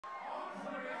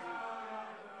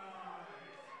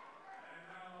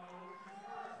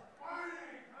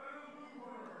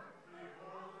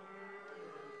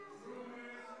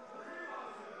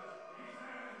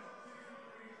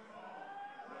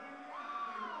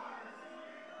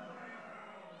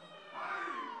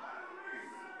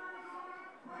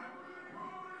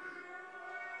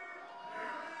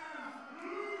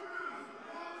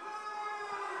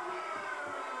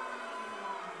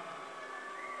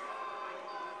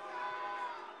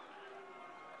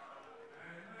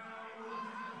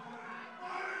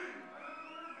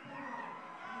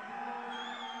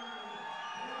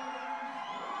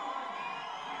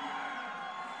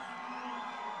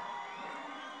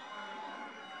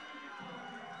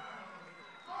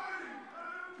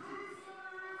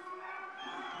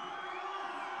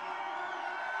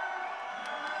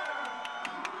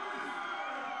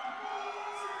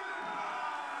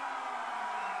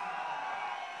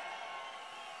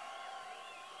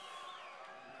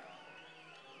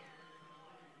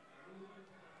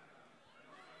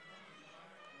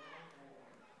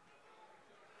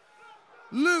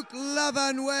Luke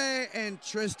Vanway and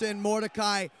Tristan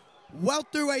Mordecai.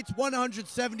 Welterweights,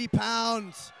 170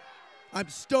 pounds. I'm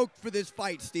stoked for this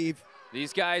fight, Steve.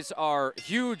 These guys are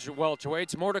huge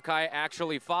welterweights. Mordecai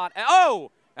actually fought at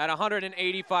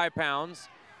 185 pounds.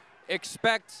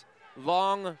 Expect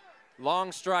long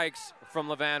strikes from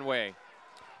Vanway.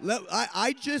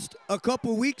 I just, a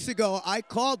couple weeks ago, I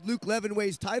called Luke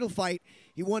Vanway's title fight.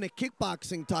 He won a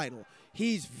kickboxing title.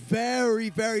 He's very,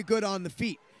 very good on the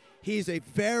feet. He's a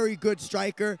very good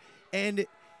striker, and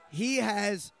he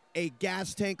has a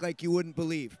gas tank like you wouldn't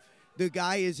believe. The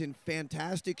guy is in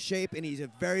fantastic shape, and he's a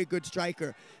very good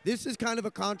striker. This is kind of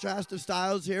a contrast of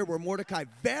styles here where Mordecai,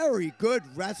 very good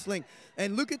wrestling.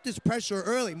 And look at this pressure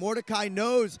early. Mordecai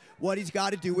knows what he's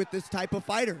got to do with this type of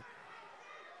fighter.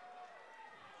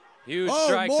 Huge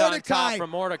strikes on top from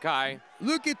Mordecai.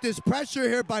 Look at this pressure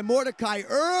here by Mordecai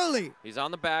early. He's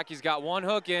on the back. He's got one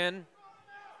hook in.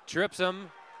 Trips him.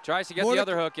 Tries to get the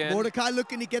other hook in. Mordecai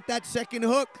looking to get that second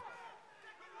hook.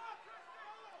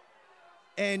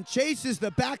 And chases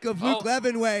the back of Luke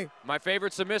Vanway. My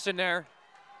favorite submission there.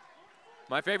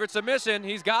 My favorite submission.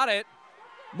 He's got it.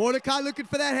 Mordecai looking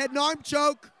for that head and arm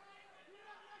choke.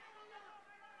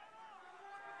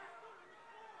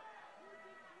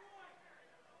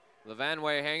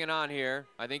 Vanway hanging on here.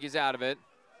 I think he's out of it.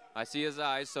 I see his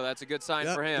eyes, so that's a good sign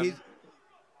for him.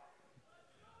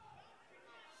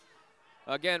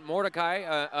 Again,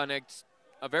 Mordecai,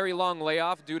 a very long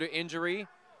layoff due to injury.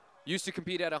 Used to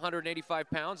compete at 185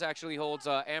 pounds, actually holds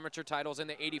amateur titles in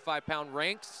the 85-pound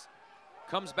ranks.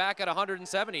 Comes back at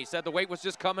 170, said the weight was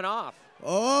just coming off.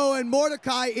 Oh, and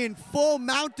Mordecai in full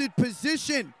mounted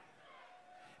position.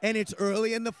 And it's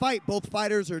early in the fight. Both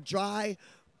fighters are dry.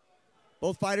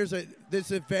 Both fighters are,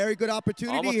 this is a very good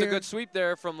opportunity Almost here. a good sweep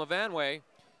there from Vanway.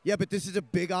 Yeah, but this is a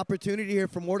big opportunity here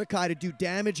for Mordecai to do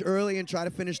damage early and try to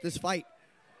finish this fight.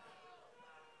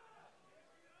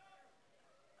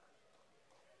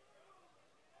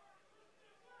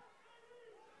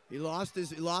 He lost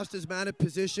his mounted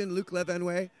position. Luke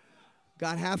Vanway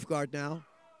got half guard now.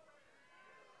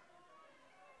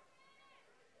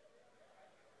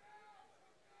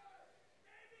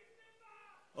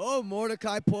 Oh,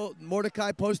 Mordecai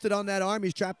posted on that arm.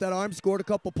 He's trapped that arm, scored a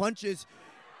couple punches.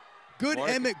 Good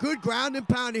good ground and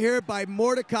pound here by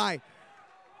Mordecai.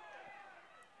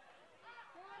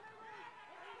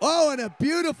 Oh, and a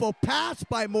beautiful pass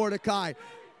by Mordecai.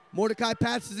 Mordecai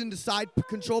passes into side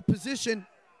control position.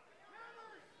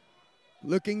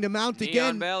 Looking to mount again. Knee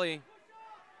on belly.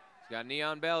 He's got knee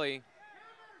on belly.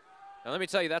 Now let me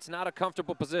tell you, that's not a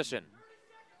comfortable position.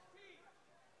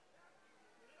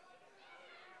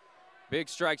 Big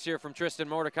strikes here from Tristan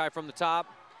Mordecai from the top.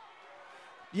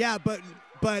 Yeah, but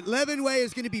Vanway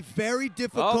is going to be very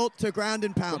difficult to ground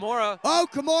and pound. Kimura. Oh,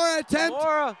 Kimura attempt.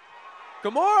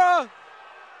 Kimura.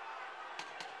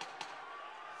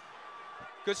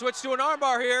 Could switch to an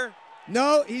armbar here.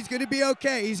 No, he's going to be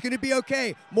okay. He's going to be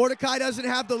okay. Mordecai doesn't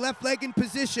have the left leg in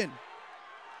position.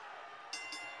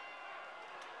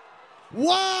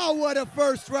 Wow, what a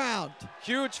first round.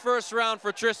 Huge first round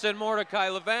for Tristan Mordecai.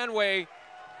 Vanway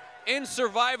in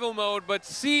survival mode, but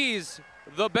sees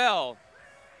the bell.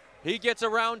 He gets a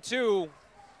round two,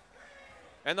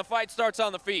 and the fight starts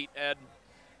on the feet, Ed.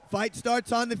 Fight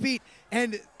starts on the feet.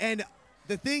 And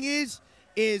the thing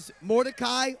is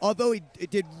Mordecai, although he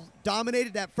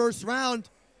dominated that first round,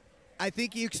 I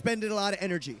think he expended a lot of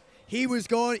energy. He was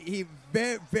going,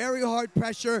 very hard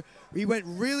pressure. He went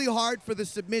really hard for the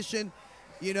submission,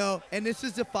 you know, and this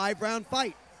is a 5-round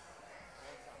fight.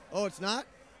 Oh, it's not?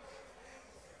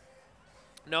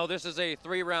 No, this is a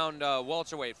 3-round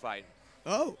welterweight fight.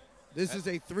 Oh, this is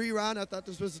a 3-round. I thought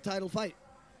this was a title fight.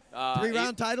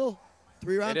 3-round title?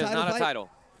 3-round title fight? It is not a title.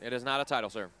 It is not a title,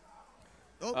 sir.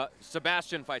 Oh.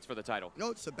 Sebastian fights for the title.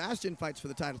 No, Sebastian fights for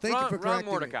the title. Thank you for correcting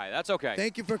me. Mordecai. That's okay.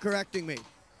 Thank you for correcting me.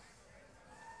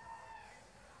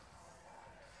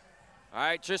 All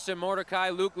right, Tristan Mordecai,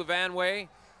 Luke Vanway.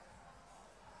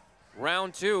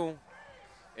 Round 2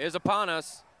 is upon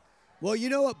us. Well, you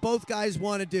know what both guys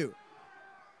want to do.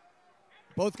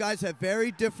 Both guys have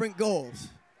very different goals.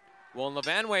 Well,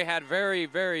 Vanway had very,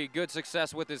 very good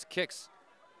success with his kicks.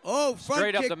 Oh, front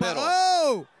straight kick up the middle.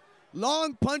 Oh,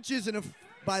 long punches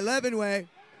by Vanway.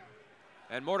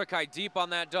 And Mordecai deep on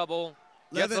that double.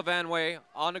 Gets Vanway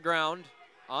on the ground,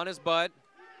 on his butt.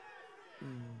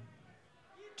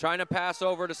 Trying to pass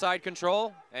over to side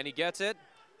control, and he gets it.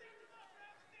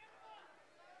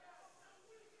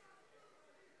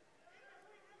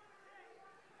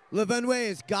 Vanway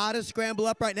has got to scramble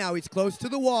up right now. He's close to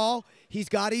the wall. He's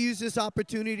got to use this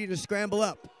opportunity to scramble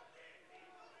up.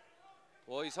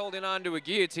 Well, he's holding on to a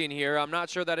guillotine here. I'm not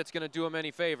sure that it's going to do him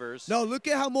any favors. No, look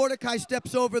at how Mordecai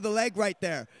steps over the leg right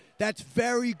there. That's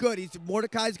very good.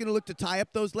 Mordecai's going to look to tie up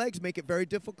those legs, make it very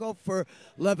difficult for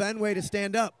Vanway to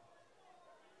stand up.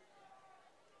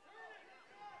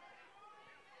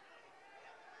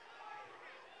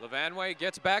 Vanway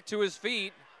gets back to his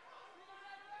feet.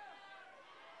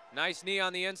 Nice knee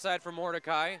on the inside for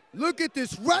Mordecai. Look at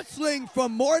this wrestling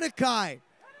from Mordecai.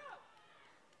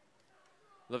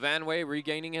 Vanway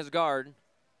regaining his guard.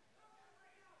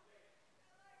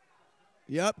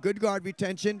 Yep, good guard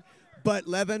retention. But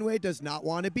Vanway does not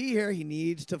want to be here. He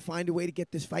needs to find a way to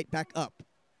get this fight back up.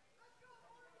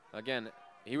 Again,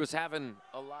 he was having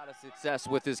a lot of success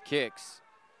with his kicks.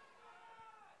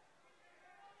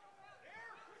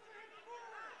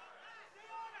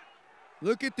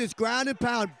 Look at this ground and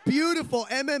pound. Beautiful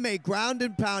MMA ground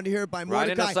and pound here by Mordecai.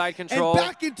 Right into side control. And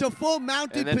back into full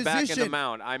mounted position. And then position. back into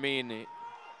mount. I mean,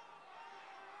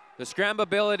 the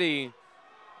scrambability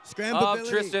of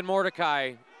Tristan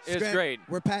Mordecai is great.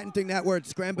 We're patenting that word,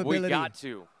 scrambability. We got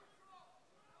to.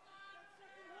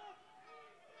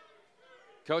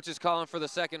 Coach is calling for the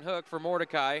second hook for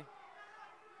Mordecai.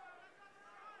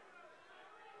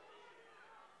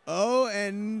 Oh,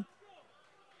 and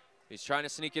he's trying to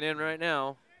sneak it in right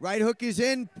now. Right hook is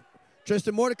in.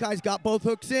 Tristan Mordecai's got both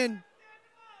hooks in.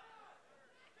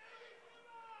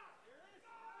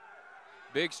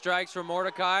 Big strikes from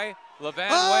Mordecai.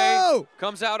 Vanway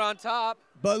comes out on top.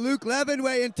 But Luke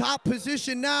Vanway in top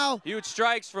position now. Huge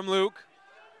strikes from Luke.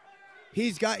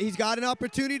 He's got an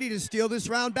opportunity to steal this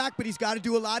round back, but he's got to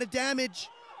do a lot of damage.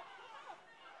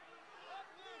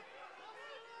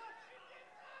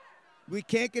 We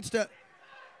can't get stuck.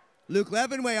 Luke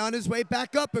Vanway on his way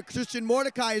back up, but Tristan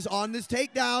Mordecai is on this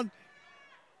takedown.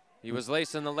 He was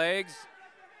lacing the legs.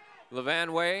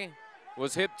 Vanway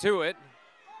was hip to it.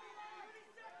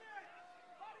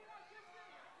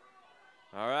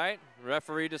 All right,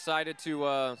 referee decided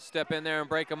to step in there and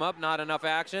break him up. Not enough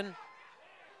action.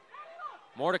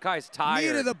 Mordecai's tired.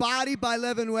 Knee to the body by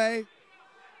Vanway.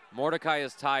 Mordecai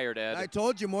is tired, Ed. I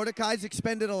told you, Mordecai's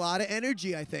expended a lot of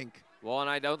energy, I think. Well, and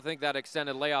I don't think that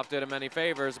extended layoff did him any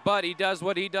favors, but he does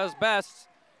what he does best,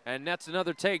 and that's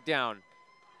another takedown.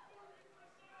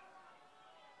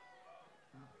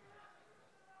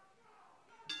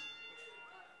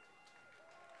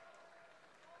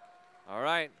 All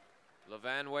right,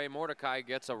 Vanway Mordecai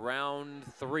gets a round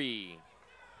 3.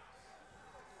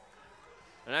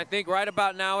 And I think right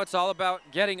about now it's all about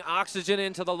getting oxygen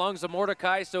into the lungs of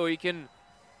Mordecai so he can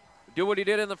do what he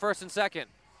did in the first and second.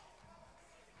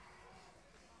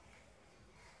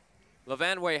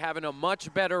 Vanway having a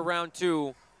much better round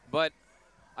 2, but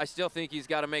I still think he's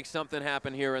got to make something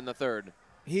happen here in the third.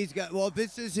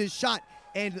 This is his shot,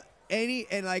 and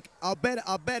I'll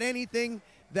bet anything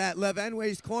that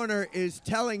Vanway's corner is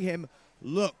telling him,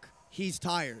 look, he's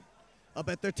tired. I'll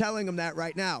bet they're telling him that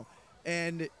right now.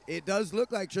 And it does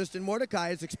look like Tristan Mordecai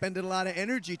has expended a lot of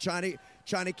energy trying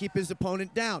to keep his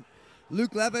opponent down.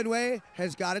 Luke Vanway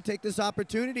has got to take this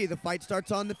opportunity. The fight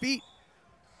starts on the feet.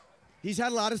 He's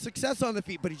had a lot of success on the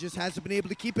feet, but he just hasn't been able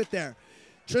to keep it there.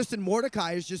 Tristan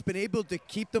Mordecai has just been able to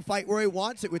keep the fight where he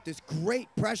wants it with this great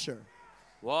pressure.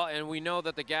 Well, and we know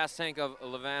that the gas tank of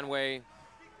Vanway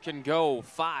can go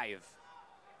 5.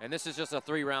 And this is just a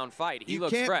 3-round fight. He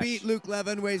looks fresh. You can't beat Luke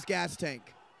Vanway's gas tank.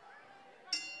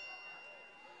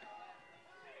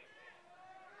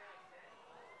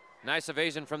 Nice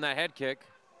evasion from that head kick.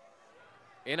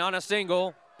 In on a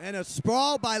single. And a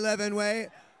sprawl by Vanway.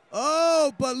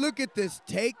 Oh, but look at this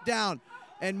takedown.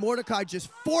 And Mordecai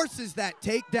just forces that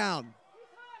takedown.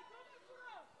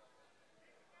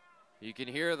 You can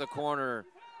hear the corner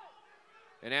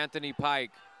and Anthony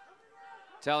Pike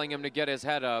telling him to get his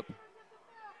head up.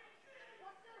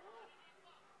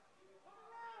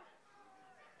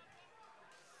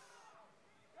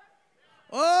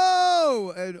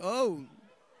 Oh, and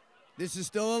this is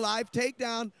still a live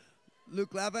takedown.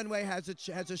 Luke Vanway has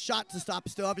a shot to stop,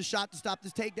 still have a shot to stop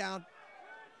this takedown.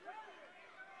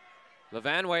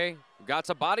 Vanway got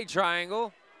a body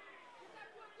triangle.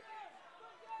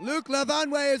 Luke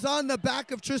Vanway is on the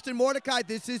back of Tristan Mordecai.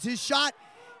 This is his shot.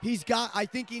 I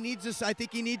think he needs a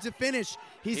finish.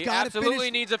 He absolutely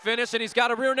needs a finish, and he's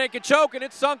got a rear naked choke, and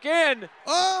it's sunk in.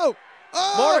 Oh!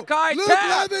 Mordecai Luke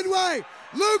tapped. Vanway!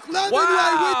 Luke Vanway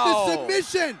Wow. with the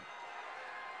submission.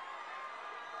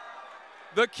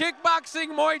 The kickboxing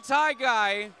Muay Thai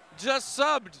guy just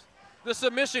subbed the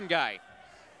submission guy.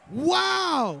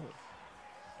 Wow!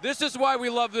 This is why we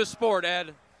love this sport,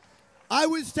 Ed. I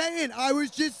was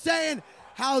just saying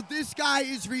how this guy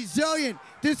is resilient.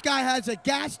 This guy has a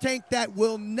gas tank that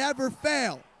will never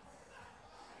fail.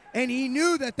 And he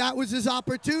knew that that was his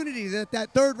opportunity, that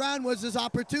that third round was his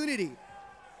opportunity.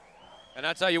 And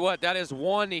I tell you what, that is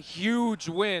one huge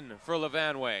win for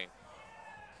Vanway.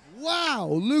 Wow,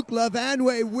 Luke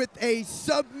Vanway with a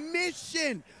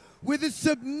submission,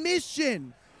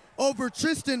 over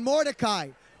Tristan Mordecai.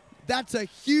 That's a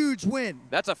huge win.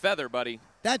 That's a feather, buddy.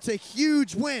 That's a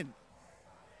huge win.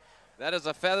 That is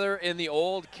a feather in the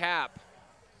old cap.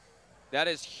 That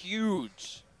is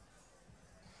huge.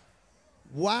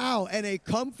 Wow, and a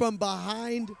come from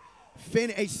behind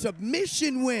a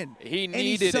submission win. He needed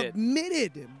and he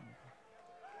submitted him.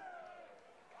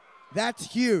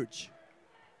 That's huge.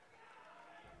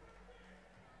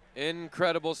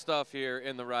 Incredible stuff here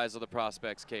in the Rise of the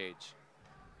Prospects cage.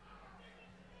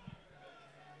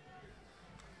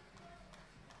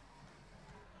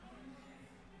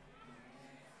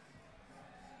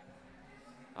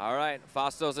 All right,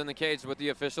 Fausto's in the cage with the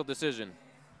official decision.